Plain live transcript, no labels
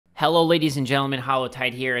Hello, ladies and gentlemen,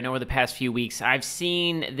 Hollowtide here, and over the past few weeks, I've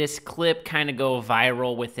seen this clip kind of go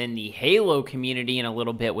viral within the Halo community and a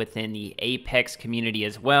little bit within the Apex community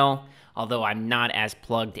as well, although I'm not as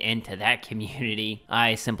plugged into that community.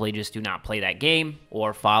 I simply just do not play that game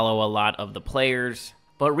or follow a lot of the players.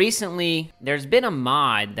 But recently, there's been a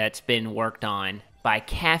mod that's been worked on by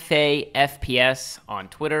Cafe FPS on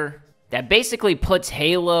Twitter that basically puts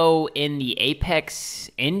Halo in the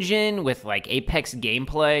Apex engine with like Apex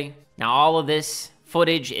gameplay. Now all of this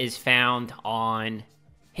footage is found on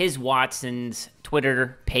his Watson's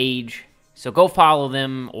Twitter page, so go follow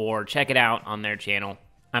them or check it out on their channel.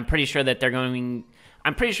 I'm pretty sure that they're going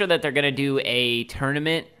to do a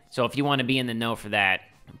tournament, so if you want to be in the know for that.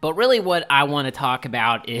 But really what I want to talk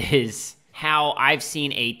about is how I've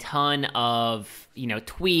seen a ton of,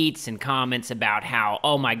 tweets and comments about how,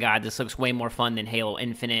 oh my god, this looks way more fun than Halo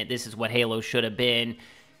Infinite. This is what Halo should have been.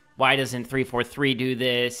 Why doesn't 343 do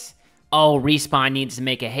this? Oh, Respawn needs to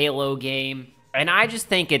make a Halo game. And I just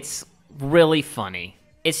think it's really funny.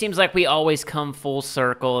 It seems like we always come full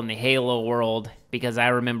circle in the Halo world, because I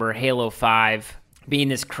remember Halo 5 being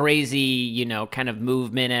this crazy, kind of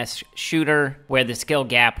movement-esque shooter where the skill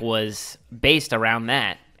gap was based around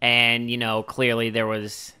that. And, clearly there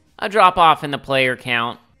was a drop-off in the player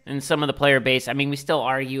count and some of the player base. I mean, we still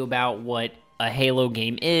argue about what a Halo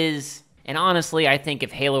game is. And honestly, I think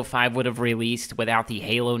if Halo 5 would have released without the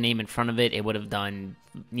Halo name in front of it, it would have done,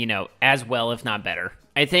 as well, if not better.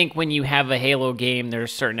 I think when you have a Halo game,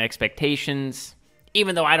 there's certain expectations,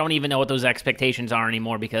 even though I don't even know what those expectations are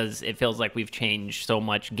anymore because it feels like we've changed so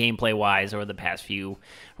much gameplay-wise over the past few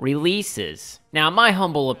releases. Now, in my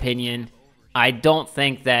humble opinion, I don't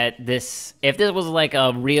think that if this was like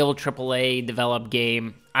a real AAA developed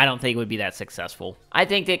game, I don't think it would be that successful. I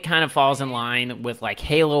think it kind of falls in line with like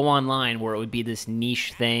Halo Online, where it would be this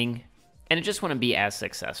niche thing, and it just wouldn't be as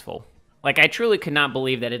successful. Like, I truly could not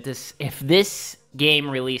believe that if this game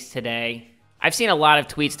released today, I've seen a lot of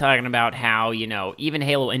tweets talking about how, even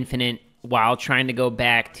Halo Infinite, while trying to go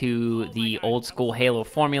back to the old school Halo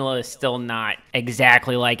formula, is still not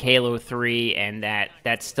exactly like Halo 3, and that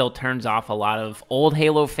still turns off a lot of old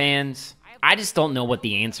Halo fans. I just don't know what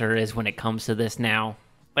the answer is when it comes to this now.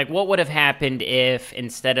 Like, what would have happened if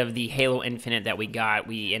instead of the Halo Infinite that we got,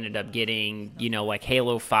 we ended up getting, like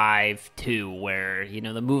Halo 5 2, where,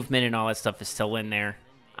 the movement and all that stuff is still in there?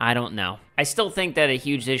 I don't know. I still think that a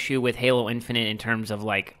huge issue with Halo Infinite in terms of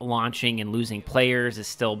like launching and losing players is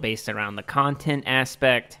still based around the content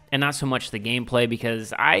aspect and not so much the gameplay,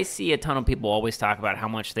 because I see a ton of people always talk about how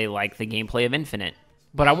much they like the gameplay of Infinite.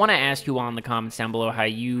 But I want to ask you all in the comments down below how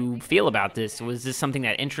you feel about this. Was this something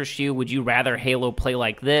that interests you? Would you rather Halo play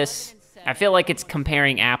like this? I feel like it's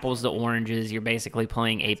comparing apples to oranges. You're basically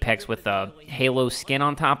playing Apex with a Halo skin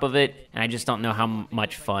on top of it, and I just don't know how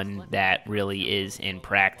much fun that really is in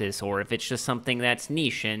practice, or if it's just something that's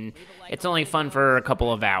niche and it's only fun for a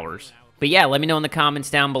couple of hours. But yeah, let me know in the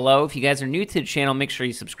comments down below. If you guys are new to the channel, make sure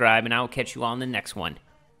you subscribe, and I will catch you all in the next one.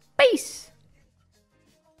 Peace!